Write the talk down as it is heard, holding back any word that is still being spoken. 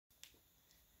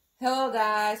Hello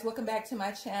guys, welcome back to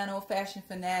my channel, Fashion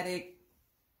Fanatic.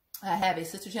 I have a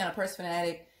sister channel, Purse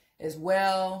Fanatic, as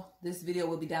well. This video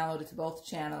will be downloaded to both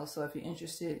channels, so if you're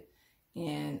interested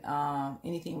in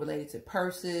anything related to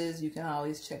purses, you can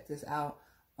always check this out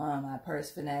on my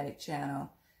Purse Fanatic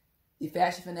channel. The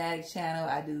Fashion Fanatic channel,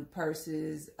 I do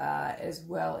purses as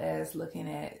well as looking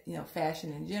at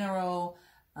fashion in general.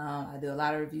 I do a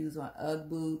lot of reviews on UGG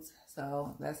boots,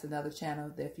 so that's another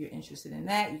channel that if you're interested in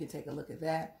that, you can take a look at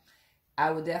that. I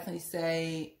would definitely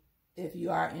say if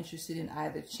you are interested in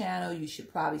either channel, you should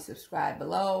probably subscribe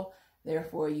below.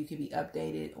 Therefore, you can be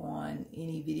updated on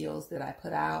any videos that I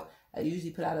put out. I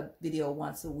usually put out a video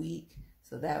once a week,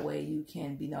 so that way you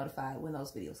can be notified when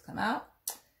those videos come out.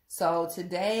 So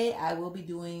today I will be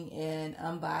doing an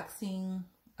unboxing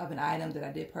of an item that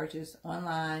I did purchase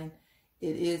online.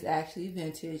 It is actually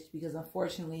vintage because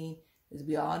unfortunately, as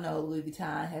we all know, Louis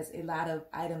Vuitton has a lot of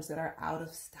items that are out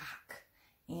of stock.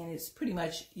 And it's pretty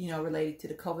much, related to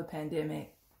the COVID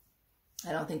pandemic.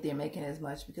 I don't think they're making as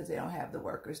much because they don't have the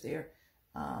workers there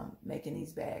making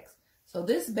these bags. So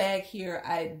this bag here,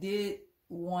 I did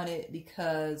want it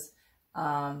because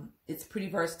it's pretty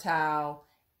versatile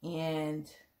and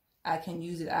I can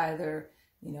use it either,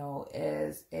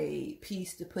 as a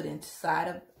piece to put inside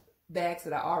of bags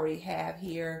that I already have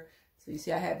here. So you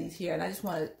see I have these here and I just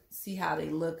want to see how they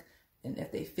look and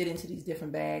if they fit into these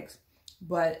different bags.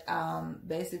 But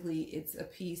basically it's a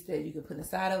piece that you can put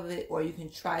inside of it, or you can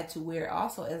try to wear it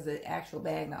also as an actual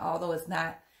bag. Now, although it's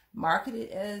not marketed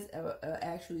as an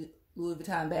actual Louis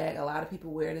Vuitton bag, a lot of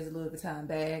people wear it as a Louis Vuitton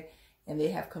bag, and they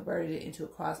have converted it into a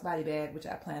crossbody bag, which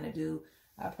I plan to do.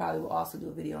 I probably will also do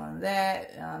a video on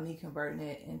that, me converting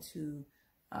it into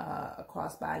a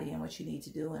crossbody and what you need to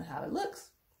do and how it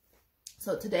looks.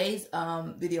 So today's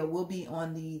video will be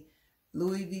on the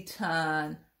Louis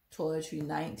Vuitton Toiletry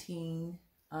 19.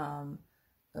 I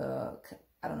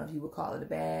don't know if you would call it a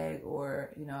bag or,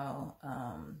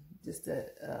 just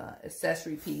a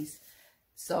accessory piece.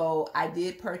 So I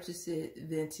did purchase it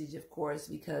vintage, of course,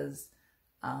 because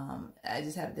I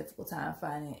just had a difficult time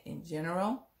finding it in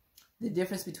general. The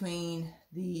difference between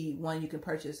the one you can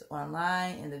purchase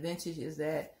online and the vintage is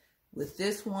that with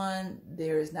this one,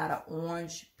 there is not an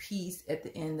orange piece at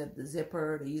the end of the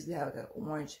zipper. They usually have like an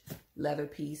orange leather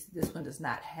piece. This one does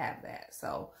not have that.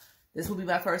 So this will be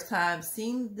my first time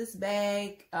seeing this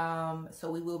bag.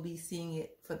 So we will be seeing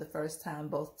it for the first time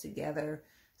both together.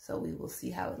 So we will see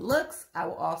how it looks. I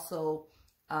will also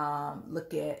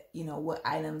look at, what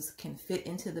items can fit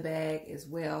into the bag as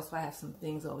well. So I have some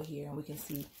things over here and we can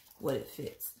see what it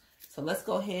fits. So let's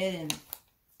go ahead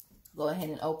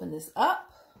and open this up.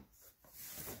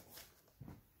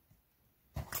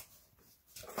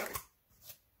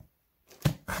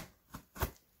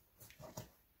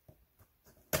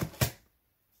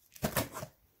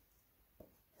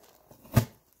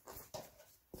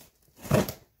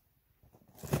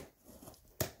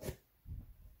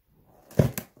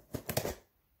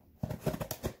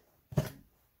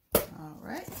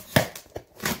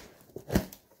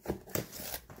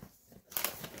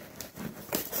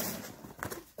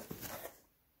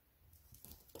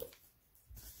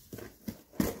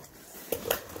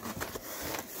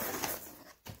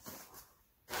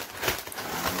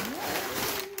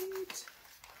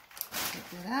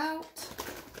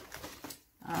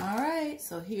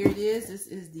 So here it is. This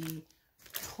is the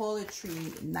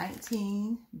Toiletry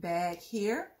 19 bag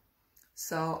here.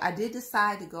 So I did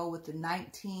decide to go with the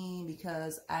 19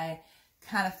 because I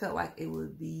kind of felt like it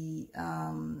would be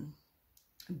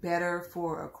better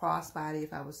for a crossbody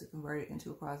if I was to convert it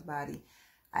into a crossbody.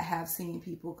 I have seen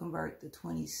people convert the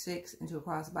 26 into a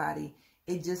crossbody.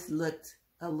 It just looked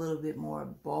a little bit more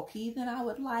bulky than I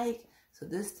would like. So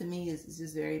this to me is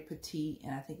just very petite,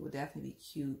 and I think it would definitely be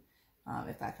cute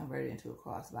if I convert it into a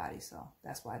crossbody. So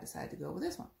that's why I decided to go with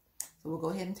this one. So we'll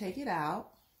go ahead and take it out.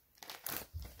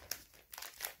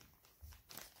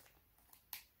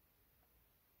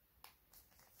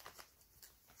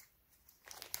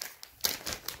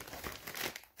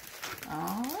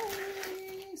 All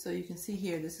right. So you can see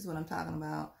here, this is what I'm talking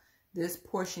about. This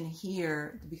portion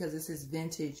here, because this is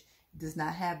vintage, does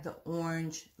not have the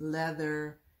orange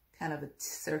leather kind of a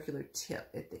circular tip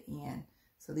at the end.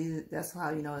 So that's how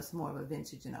you know it's more of a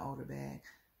vintage and an older bag.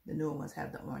 The newer ones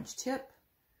have the orange tip.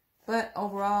 But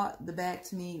overall, the bag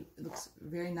to me looks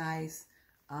very nice.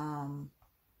 And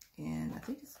I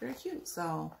think it's very cute.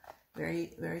 So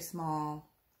very, very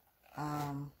small.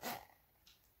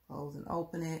 Close and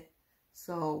open it.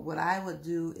 So what I would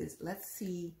do is, let's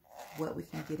see what we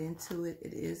can get into it.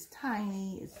 It is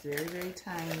tiny. It's very, very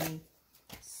tiny.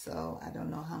 So I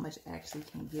don't know how much actually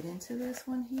can get into this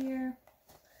one here.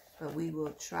 but we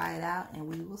will try it out and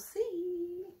we will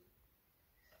see.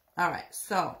 All right,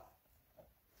 so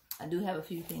I do have a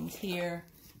few things here.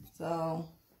 So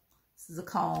this is a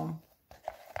comb,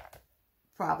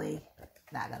 probably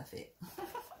not gonna fit.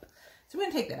 So we're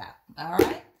gonna take that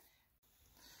out.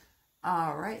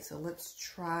 All right, so let's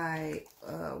try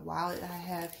a wallet I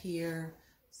have here.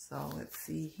 So let's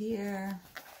see here.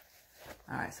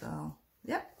 All right, so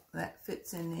yep, that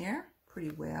fits in there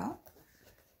pretty well.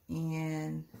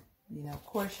 And you know, of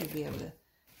course you'll be able to,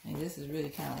 and this is really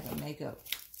kind of like a makeup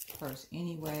purse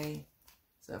anyway.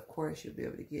 So of course you'll be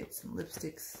able to get some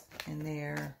lipsticks in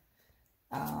there.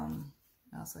 I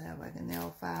also have like a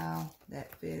nail file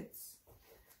that fits.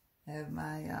 I have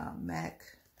my MAC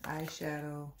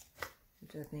eyeshadow,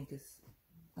 which I think is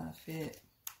gonna fit.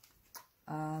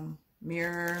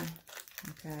 Mirror,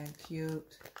 okay,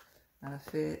 cute, gonna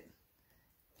fit.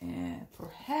 And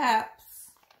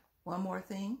perhaps one more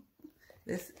thing.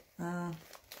 This,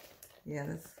 yeah,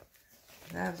 this,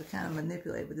 I have to kind of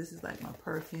manipulate, but this is like my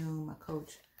perfume, my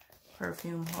Coach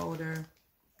perfume holder.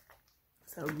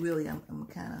 So really, I'm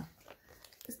kind of,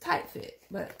 it's tight fit,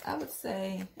 but I would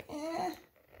say,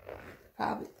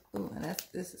 probably. Ooh, and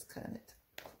this is kind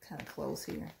of close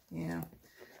here, yeah.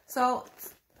 So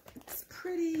it's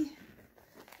pretty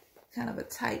kind of a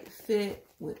tight fit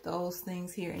with those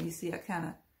things here, and you see,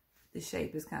 the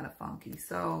shape is kind of funky.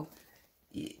 So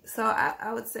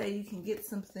I would say you can get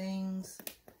some things,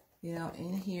 you know,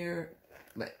 in here,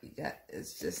 but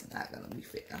it's just not gonna be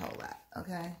fitting a whole lot,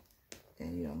 okay?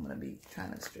 And you don't want to be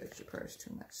trying to stretch your purse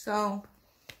too much. So,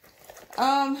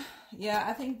 yeah,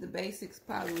 I think the basics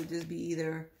probably would just be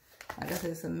either, like I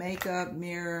said, some makeup,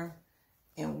 mirror,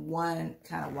 and one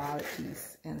kind of wallet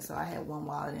piece. And so I had one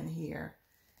wallet in here,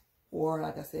 or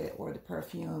like I said, or the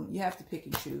perfume. You have to pick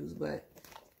and choose, but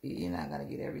you're not gonna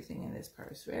get everything in this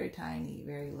purse. Very tiny,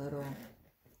 very little,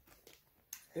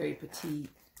 very petite.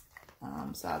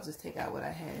 So I'll just take out what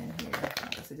I had in here.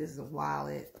 Like I said, this is a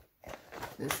wallet.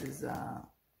 This is a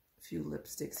few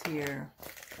lipsticks here,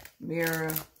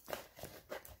 mirror,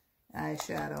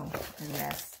 eyeshadow, and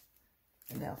that's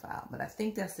a nail file. But I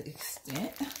think that's the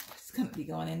extent it's going to be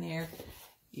going in there.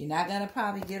 You're not going to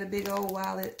probably get a big old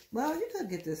wallet. Well, you could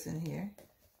get this in here.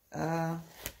 I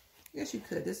guess you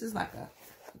could. This is like a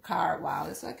card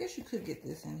wallet, so I guess you could get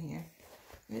this in here.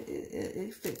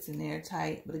 It fits in there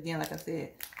tight. But again, like I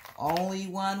said, only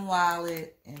one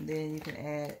wallet, and then you can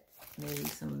add maybe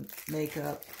some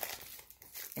makeup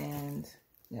and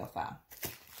nail file.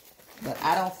 But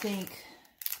I don't think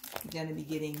you're going to be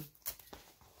getting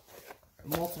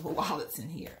multiple wallets in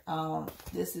here.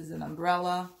 This is an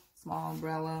umbrella, small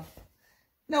umbrella.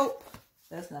 Nope,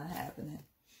 that's not happening.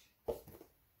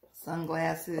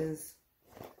 Sunglasses,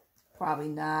 probably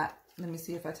not. Let me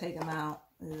see if I take them out.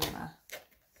 These are my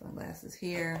sunglasses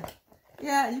here.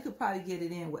 Yeah, you could probably get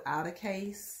it in without a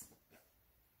case.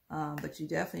 But you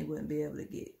definitely wouldn't be able to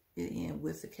get it in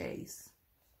with the case.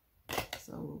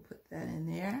 So we'll put that in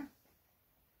there.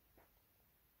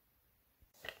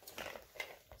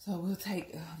 So we'll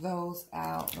take those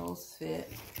out. Those fit.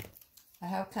 I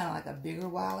have kind of like a bigger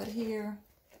wallet here.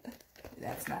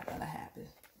 That's not going to happen.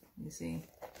 You see?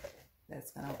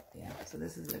 That's going to, yeah. So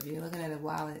this is, if you're looking at a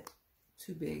wallet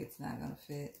too big, it's not going to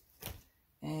fit.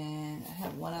 And I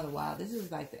have one other wallet. This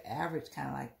is like the average kind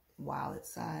of like wallet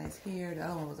size here. The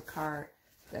other one was a card.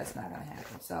 That's not going to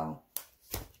happen. So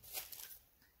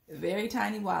a very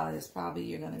tiny wallet is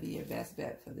probably going to be your best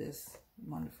bet for this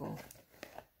wonderful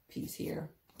piece here.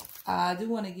 I do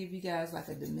want to give you guys like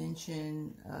a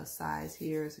dimension size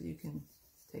here so you can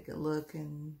take a look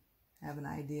and have an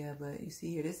idea. But you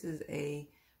see here, this is a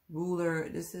ruler.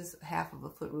 This is half of a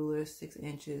foot ruler, 6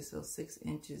 inches. So 6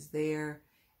 inches there,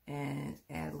 and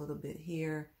add a little bit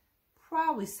here.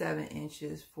 Probably 7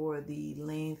 inches for the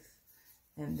length,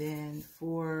 and then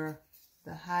for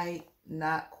the height,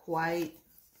 not quite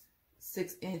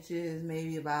 6 inches,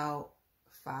 maybe about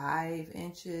 5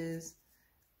 inches.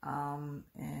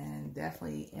 And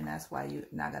definitely, and that's why you're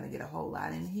not going to get a whole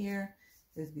lot in here,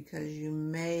 is because you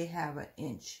may have an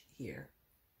inch here,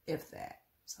 if that.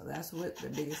 So that's what the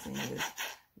biggest thing is.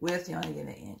 Width, you only get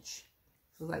an inch.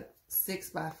 So like 6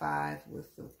 by 5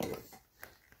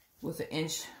 with an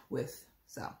inch width.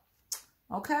 So,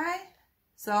 okay.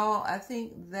 So I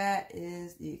think that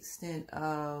is the extent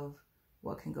of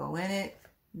what can go in it.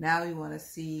 Now we want to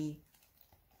see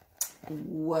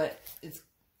what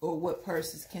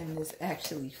purses can this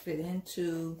actually fit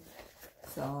into.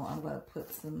 So I'm going to put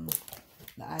the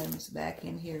items back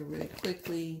in here really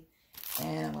quickly,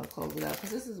 and I'm going to close it up because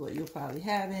this is what you'll probably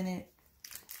have in it.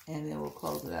 And then we'll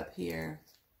close it up here.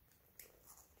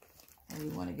 And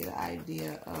we want to get an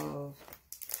idea of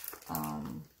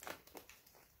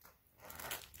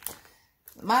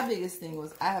my biggest thing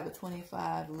was I have a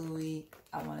 25 Louis.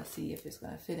 I want to see if it's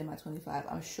going to fit in my 25.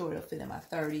 I'm sure it'll fit in my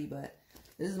 30, but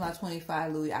this is my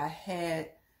 25 Louis. I had,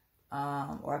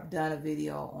 or I've done a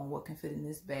video on what can fit in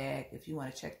this bag. If you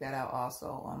want to check that out also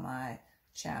on my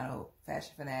channel,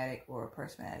 Fashion Fanatic or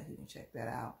Purse Fanatic, you can check that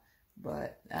out.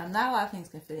 But not a lot of things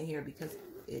can fit in here because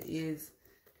it is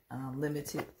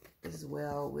limited as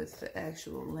well with the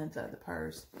actual length of the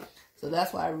purse. So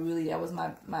that's why that was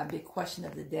my big question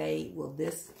of the day. Will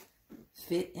this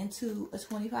fit into a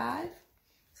 25?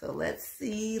 So let's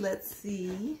see.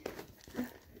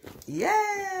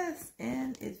 Yes,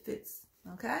 and it fits.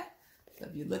 Okay. So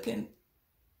if you're looking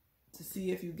to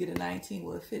see if you get a 19,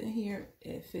 will it fit in here?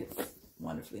 It fits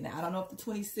wonderfully. Now, I don't know if the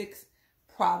 26,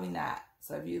 probably not.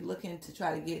 So if you're looking to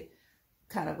try to get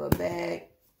kind of a bag,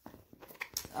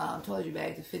 toiletry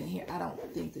bag to fit in here, I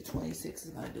don't think the 26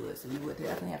 is going to do it. So you would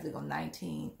definitely have to go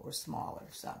 19 or smaller.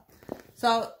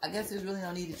 So I guess there's really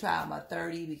no need to try out my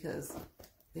 30 because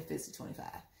it fits the 25.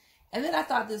 And then I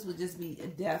thought this would just be a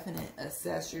definite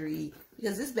accessory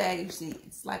because this bag, you see,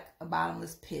 it's like a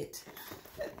bottomless pit.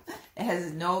 It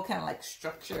has no kind of like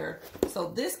structure.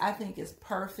 So this, I think, is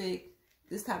perfect.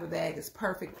 This type of bag is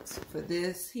perfect for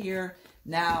this here.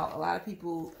 Now, a lot of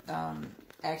people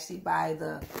actually buy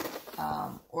the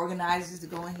organizers to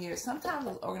go in here. Sometimes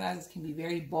those organizers can be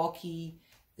very bulky.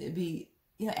 They'd be,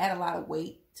 add a lot of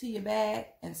weight to your bag.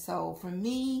 And so for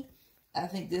me, I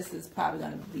think this is probably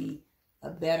going to be a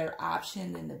better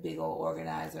option than the big old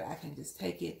organizer. I can just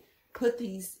take it, put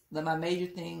my major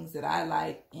things that I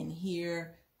like in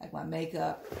here, like my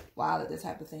makeup, wallet, this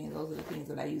type of thing. Those are the things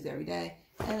that I use every day,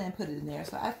 and then put it in there.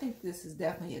 So I think this is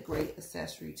definitely a great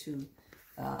accessory to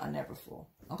a Neverfull.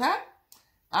 Okay?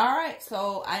 All right,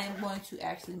 so I am going to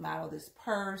actually model this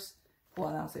purse. Well,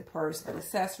 I don't say purse, but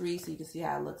accessory, so you can see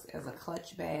how it looks as a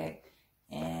clutch bag.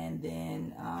 And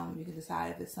then you can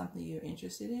decide if it's something you're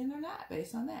interested in or not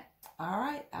based on that. All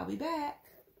right, I'll be back.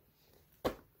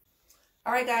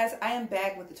 All right, guys, I am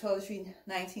back with the Toiletry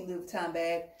 19 Louis Vuitton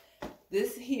bag.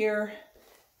 This here,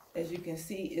 as you can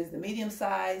see, is the medium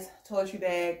size toiletry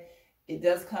bag. It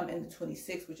does come in the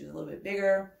 26, which is a little bit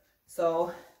bigger.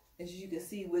 So as you can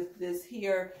see with this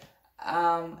here,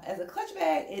 as a clutch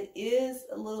bag, it is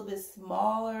a little bit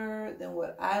smaller than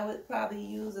what I would probably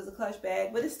use as a clutch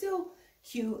bag, but it's still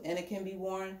cute and it can be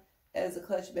worn as a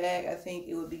clutch bag. I think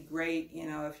it would be great,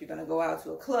 if you're going to go out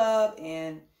to a club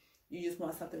and you just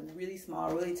want something really small,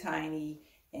 really tiny,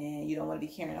 and you don't want to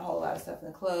be carrying a whole lot of stuff in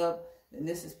the club, then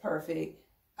this is perfect.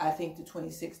 I think the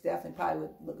 26 definitely probably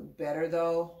would look better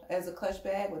though as a clutch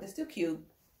bag, but it's still cute.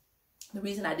 The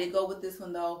reason I did go with this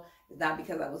one though is not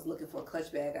because I was looking for a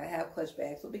clutch bag. I have clutch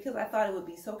bags, but because I thought it would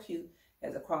be so cute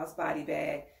as a crossbody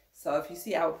bag. So if you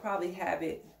see, I would probably have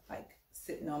it like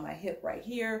sitting on my hip right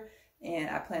here, and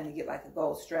I plan to get like a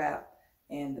gold strap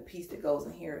and the piece that goes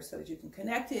in here so that you can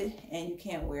connect it and you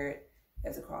can wear it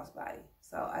as a crossbody.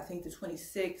 So I think the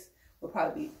 26 will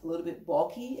probably be a little bit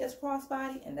bulky as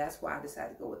crossbody, and that's why I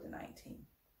decided to go with the 19.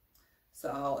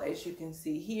 So as you can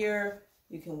see here,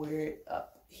 you can wear it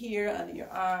up here under your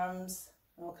arms,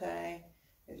 okay,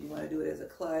 if you want to do it as a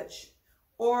clutch,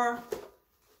 or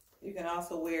you can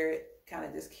also wear it kind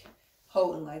of just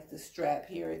holding like the strap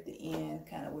here at the end,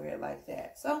 kind of wear it like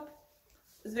that. So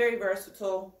it's very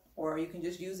versatile, or you can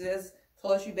just use it as a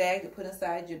toiletry bag to put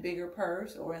inside your bigger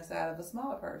purse or inside of a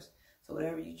smaller purse. So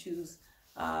whatever you choose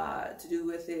to do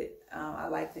with it, I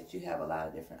like that you have a lot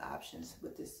of different options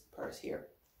with this purse here.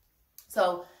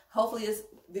 So hopefully this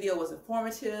video was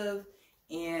informative,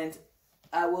 and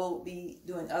I will be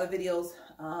doing other videos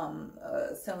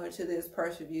similar to this,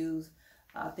 purse reviews,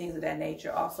 things of that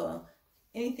nature. Also,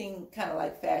 anything kind of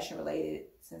like fashion related,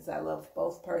 since I love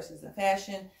both purses and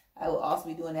fashion. I will also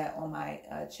be doing that on my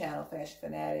channel, Fashion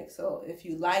Fanatic. So if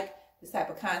you like this type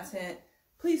of content,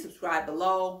 please subscribe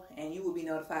below and you will be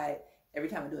notified every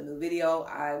time I do a new video.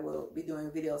 I will be doing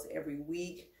videos every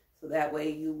week, so that way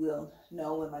you will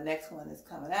know when my next one is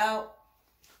coming out.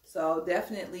 So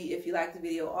definitely, if you like the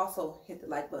video, also hit the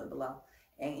like button below.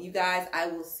 And you guys, I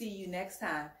will see you next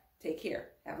time. Take care.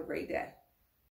 Have a great day.